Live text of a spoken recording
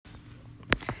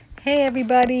Hey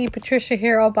everybody, Patricia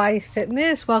here, All Bodies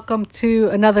Fitness. Welcome to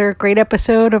another great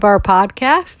episode of our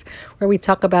podcast where we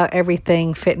talk about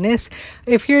everything fitness.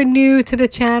 If you're new to the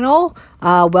channel,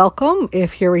 welcome.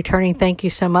 If you're returning, thank you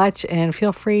so much. And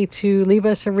feel free to leave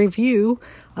us a review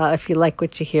if you like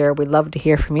what you hear. We'd love to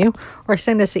hear from you. Or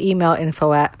send us an email,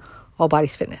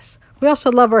 info@allbodiesfitness. We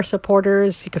also love our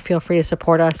supporters. You can feel free to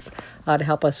support us to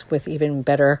help us with even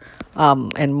better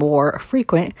and more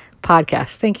frequent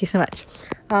podcasts. Thank you so much.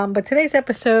 But today's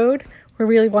episode, we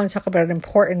really want to talk about an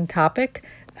important topic.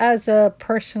 As a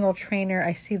personal trainer,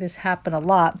 I see this happen a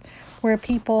lot where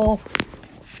people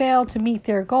fail to meet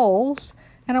their goals.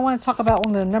 And I want to talk about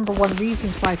one of the number one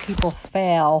reasons why people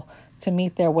fail to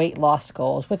meet their weight loss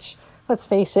goals, which, let's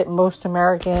face it, most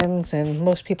Americans and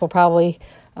most people probably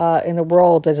in the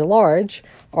world as a large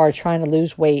are trying to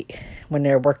lose weight when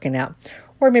they're working out.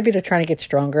 Or maybe they're trying to get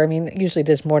stronger. I mean, usually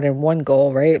there's more than one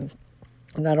goal, right?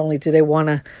 Not only do they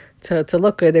want to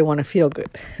look good, they want to feel good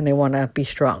and they want to be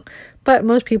strong. But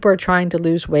most people are trying to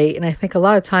lose weight. And I think a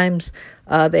lot of times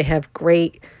they have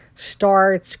great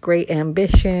starts, great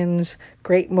ambitions,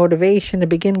 great motivation to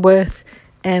begin with.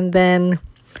 And then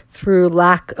through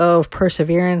lack of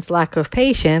perseverance, lack of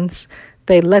patience,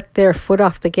 they let their foot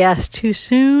off the gas too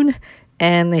soon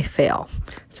and they fail.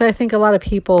 So I think a lot of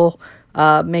people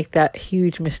make that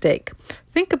huge mistake.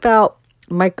 Think about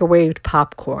microwaved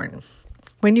popcorn.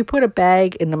 When you put a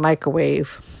bag in the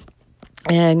microwave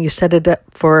and you set it up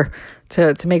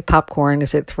to make popcorn,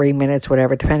 is it 3 minutes,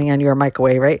 whatever, depending on your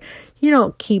microwave, right? You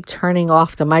don't keep turning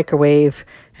off the microwave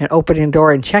and opening the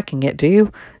door and checking it, do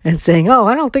you? And saying, oh,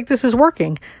 I don't think this is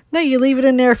working. No, you leave it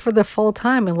in there for the full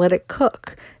time and let it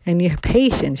cook. And you have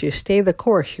patience, you stay the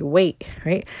course, you wait,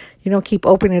 right? You don't keep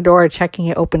opening the door, checking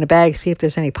it, open the bag, see if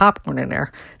there's any popcorn in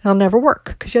there. It'll never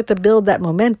work because you have to build that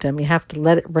momentum. You have to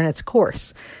let it run its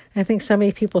course. I think so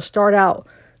many people start out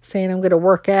saying, I'm going to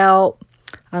work out,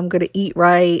 I'm going to eat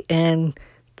right, and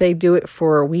they do it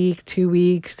for a week, 2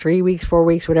 weeks, 3 weeks, 4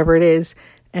 weeks, whatever it is,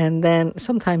 and then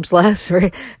sometimes less,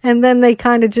 right? And then they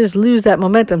kind of just lose that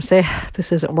momentum, say,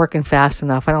 this isn't working fast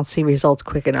enough, I don't see results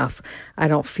quick enough, I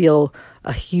don't feel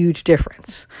a huge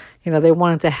difference. You know, they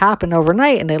want it to happen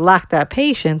overnight, and they lack that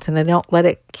patience, and they don't let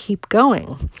it keep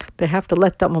going. They have to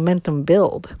let that momentum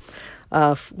build.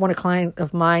 One client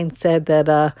of mine said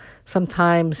that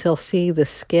sometimes he'll see the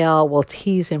scale will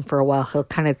tease him for a while. He'll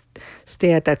kind of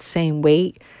stay at that same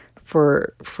weight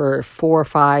for 4,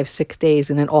 5, 6 days,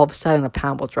 and then all of a sudden a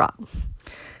pound will drop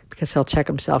because he'll check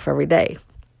himself every day.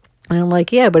 And I'm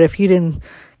like, yeah, but if you didn't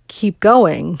keep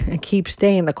going and keep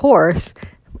staying the course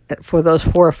for those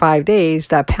 4 or 5 days,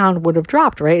 that pound would have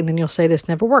dropped, right? And then you'll say this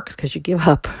never works because you give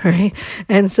up, right?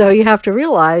 And so you have to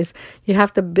realize you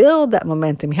have to build that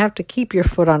momentum. You have to keep your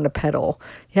foot on the pedal.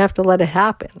 You have to let it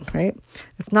happen, right?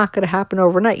 It's not going to happen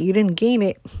overnight. You didn't gain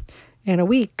it in a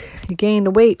week. You gained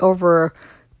the weight over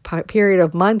a period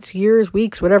of months, years,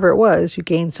 weeks, whatever it was. You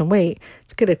gained some weight.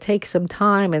 It's going to take some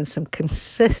time and some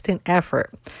consistent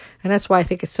effort. And that's why I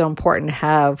think it's so important to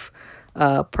have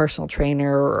a personal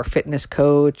trainer or a fitness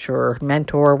coach or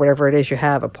mentor, whatever it is you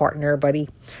have, a partner, buddy,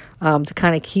 to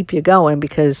kind of keep you going,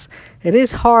 because it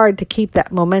is hard to keep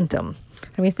that momentum.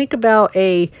 I mean, think about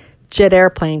a jet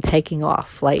airplane taking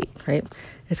off flight, right?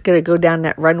 It's going to go down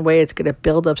that runway. It's going to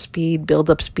build up speed, build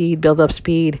up speed, build up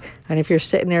speed. And if you're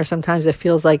sitting there, sometimes it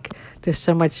feels like there's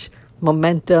so much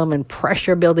momentum and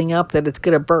pressure building up that it's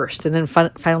going to burst. And then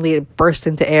finally it bursts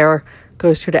into air,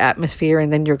 goes through the atmosphere,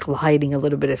 and then you're gliding a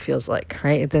little bit, it feels like,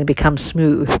 right? And then it becomes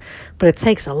smooth. But it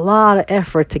takes a lot of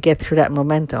effort to get through that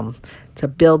momentum, to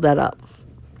build that up.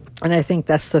 And I think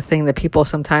that's the thing that people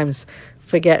sometimes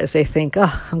forget, is they think,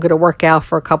 oh, I'm going to work out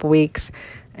for a couple weeks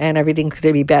and everything's going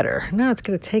to be better. No, it's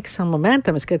going to take some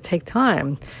momentum. It's going to take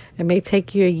time. It may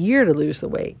take you a year to lose the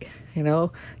weight. You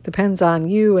know, depends on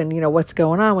you and, you know, what's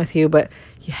going on with you, but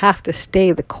you have to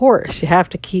stay the course. You have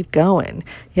to keep going.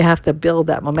 You have to build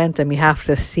that momentum. You have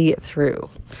to see it through.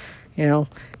 You know,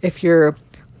 if you're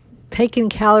taking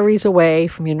calories away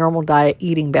from your normal diet,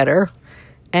 eating better,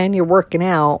 and you're working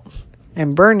out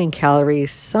and burning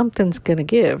calories, something's going to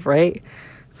give, right?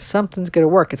 Something's going to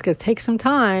work. It's going to take some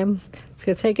time. It's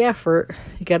going to take effort.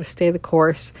 You got to stay the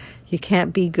course. You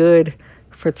can't be good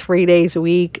for 3 days a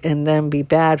week and then be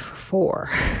bad for 4.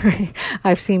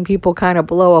 I've seen people kind of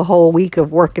blow a whole week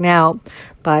of working out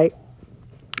by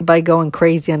going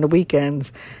crazy on the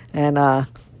weekends and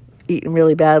eating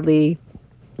really badly,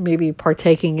 maybe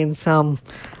partaking in some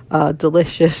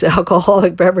delicious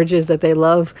alcoholic beverages that they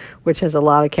love, which has a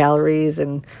lot of calories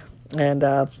and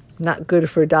not good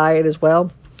for diet as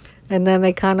well. And then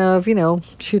they kind of,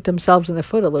 shoot themselves in the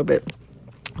foot a little bit.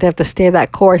 They have to stay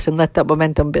that course and let that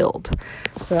momentum build.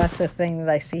 So that's the thing that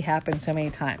I see happen so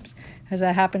many times. Has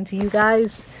that happened to you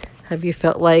guys? Have you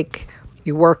felt like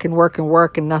you work and work and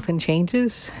work and nothing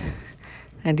changes?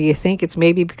 And do you think it's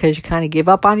maybe because you kind of give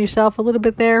up on yourself a little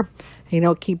bit there and you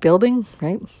don't keep building,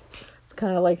 right? It's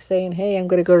kind of like saying, hey, I'm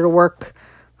going to go to work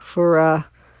for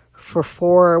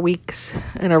 4 weeks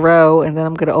in a row and then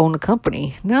I'm going to own a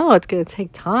company. No, it's going to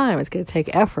take time. It's going to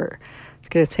take effort. It's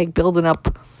going to take building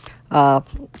up a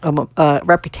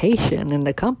reputation in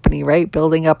the company, right?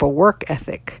 Building up a work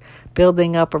ethic,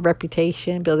 building up a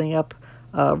reputation, building up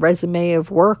a resume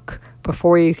of work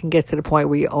before you can get to the point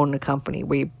where you own the company,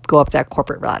 where you go up that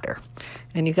corporate ladder.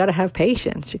 And you got to have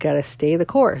patience. You got to stay the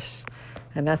course.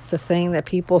 And that's the thing that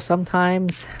people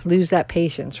sometimes lose, that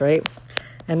patience, right?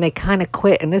 And they kind of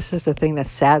quit. And this is the thing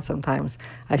that's sad sometimes.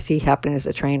 I see happen as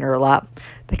a trainer a lot.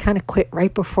 They kind of quit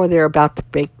right before they're about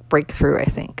to break through, I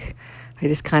think. They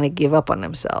just kind of give up on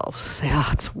themselves. Say,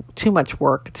 it's too much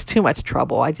work. It's too much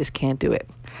trouble. I just can't do it.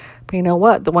 But you know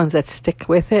what? The ones that stick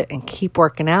with it and keep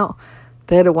working out,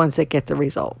 they're the ones that get the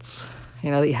results.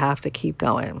 You know, you have to keep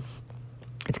going.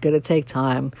 It's going to take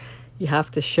time. You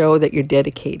have to show that you're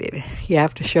dedicated. You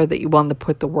have to show that you want to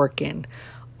put the work in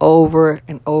over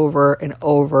and over and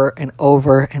over and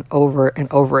over and over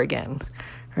and over again,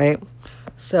 right?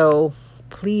 So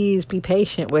please be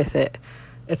patient with it.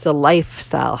 It's a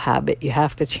lifestyle habit. You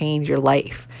have to change your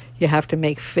life. You have to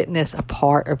make fitness a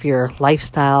part of your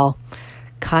lifestyle.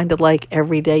 Kind of like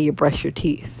every day you brush your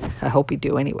teeth. I hope you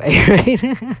do anyway,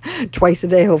 right? Twice a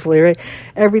day, hopefully, right?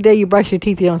 Every day you brush your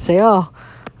teeth, you don't say, I'm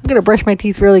going to brush my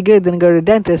teeth really good, then go to the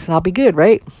dentist and I'll be good,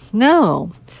 right?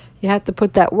 No. You have to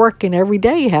put that work in every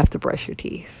day. You have to brush your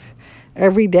teeth.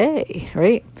 Every day,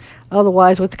 right?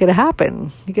 Otherwise, what's going to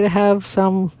happen? You're going to have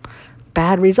some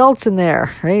bad results in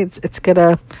there, right? Things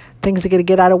are going to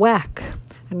get out of whack.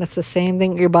 And that's the same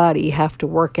thing with your body. You have to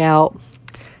work out.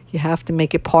 You have to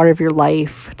make it part of your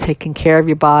life, taking care of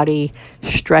your body,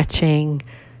 stretching,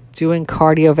 doing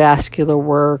cardiovascular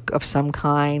work of some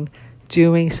kind,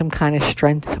 doing some kind of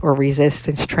strength or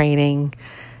resistance training.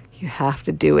 You have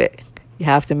to do it. You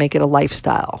have to make it a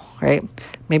lifestyle, right?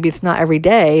 Maybe it's not every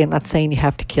day. I'm not saying you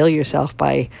have to kill yourself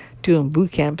by doing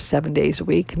boot camp 7 days a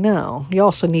week. No, you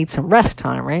also need some rest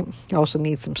time, right? You also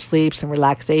need some sleep, some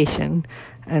relaxation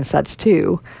and such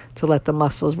too, to let the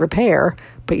muscles repair.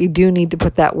 But you do need to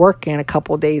put that work in a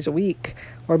couple of days a week,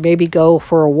 or maybe go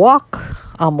for a walk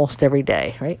almost every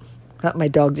day, right? My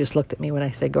dog just looked at me when I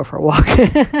said go for a walk.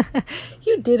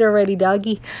 You did already,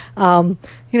 doggy.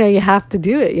 You have to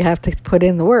do it. You have to put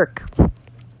in the work.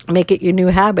 Make it your new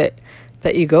habit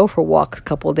that you go for walks a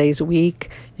couple of days a week.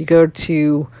 You go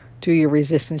to do your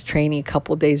resistance training a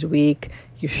couple of days a week.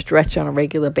 You stretch on a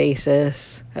regular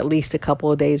basis, at least a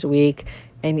couple of days a week,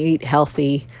 and you eat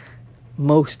healthy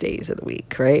most days of the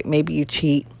week, right? Maybe you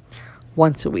cheat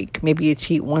once a week. Maybe you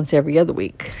cheat once every other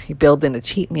week. You build in a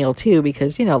cheat meal too,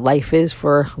 because, life is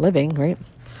for living, right?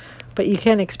 But you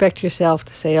can't expect yourself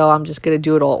to say, I'm just going to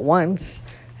do it all at once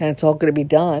and it's all going to be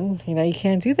done. You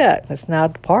can't do that. That's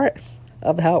not part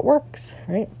of how it works,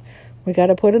 right? We got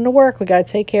to put in the work. We got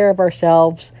to take care of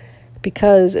ourselves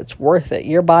because it's worth it.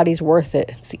 Your body's worth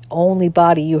it. It's the only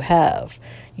body you have.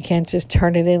 You can't just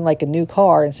turn it in like a new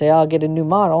car and say, I'll get a new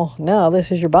model. No,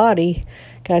 this is your body.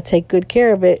 Got to take good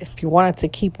care of it if you want it to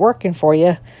keep working for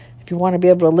you. If you want to be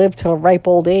able to live to a ripe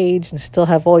old age and still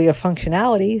have all your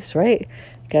functionalities, right?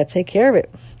 You got to take care of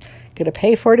it. Got to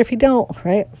pay for it if you don't,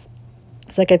 right?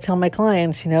 It's like I tell my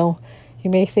clients, you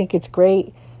may think it's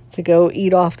great to go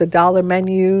eat off the dollar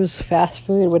menus, fast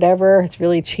food, whatever. It's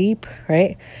really cheap,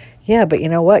 right? Yeah, but you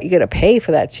know what? You got to pay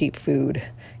for that cheap food.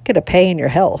 You got to pay in your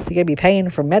health. You got to be paying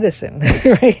for medicine,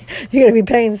 right? You got to be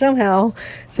paying somehow.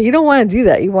 So you don't want to do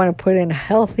that. You want to put in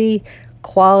healthy,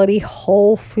 quality,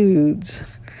 whole foods.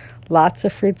 Lots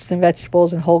of fruits and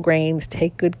vegetables and whole grains.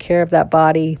 Take good care of that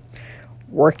body.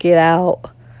 Work it out.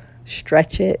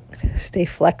 Stretch it. Stay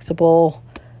flexible.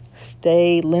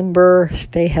 Stay limber.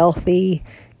 Stay healthy.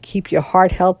 Keep your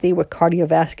heart healthy with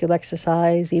cardiovascular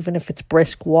exercise, even if it's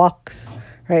brisk walks,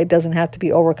 right? It doesn't have to be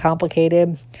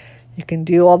overcomplicated. You can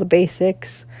do all the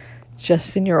basics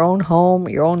just in your own home,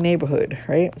 your own neighborhood,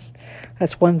 right?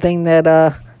 That's one thing that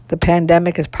the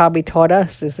pandemic has probably taught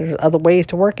us, is there's other ways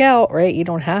to work out, right? You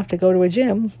don't have to go to a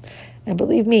gym. And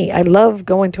believe me, I love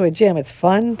going to a gym. It's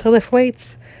fun to lift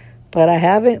weights, but I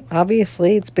haven't.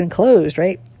 Obviously, it's been closed,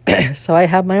 right? So I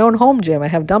have my own home gym. I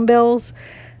have dumbbells.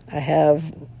 I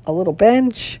have a little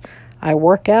bench. I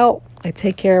work out. I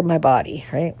take care of my body,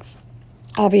 right?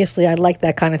 Obviously, I like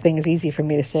that kind of thing. It's easy for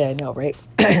me to say, I know, right?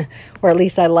 Or at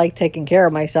least I like taking care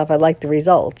of myself. I like the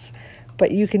results. but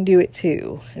you can do it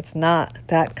too. It's not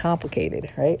that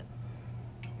complicated, right?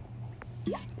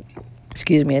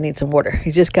 Excuse me, I need some water.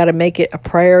 You just got to make it a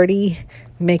priority,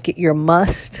 make it your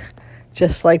must,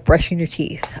 just like brushing your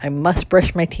teeth. I must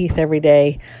brush my teeth every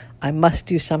day. I must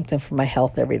do something for my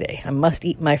health every day. I must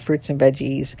eat my fruits and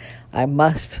veggies. I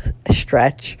must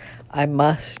stretch. I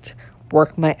must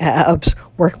work my abs,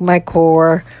 work my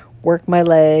core, work my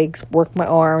legs, work my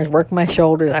arms, work my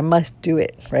shoulders. I must do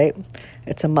it, right?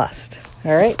 It's a must.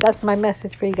 All right? That's my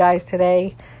message for you guys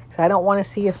today. So I don't want to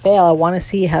see you fail. I want to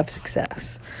see you have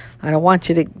success. I don't want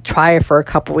you to try it for a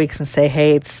couple weeks and say,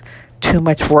 hey, it's too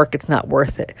much work. It's not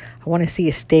worth it. I want to see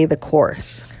you stay the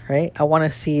course, right? I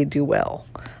want to see you do well.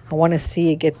 I want to see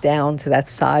you get down to that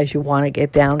size you want to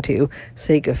get down to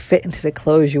so you can fit into the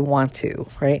clothes you want to,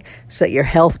 right? So that your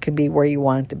health can be where you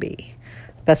want it to be.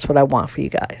 That's what I want for you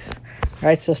guys. All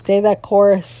right, so stay that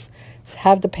course.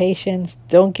 Have the patience.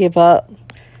 Don't give up.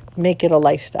 Make it a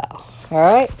lifestyle. All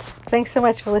right? Thanks so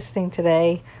much for listening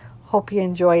today. Hope you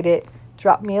enjoyed it.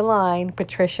 Drop me a line,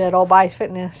 Patricia at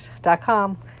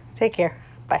allboysfitness.com. Take care.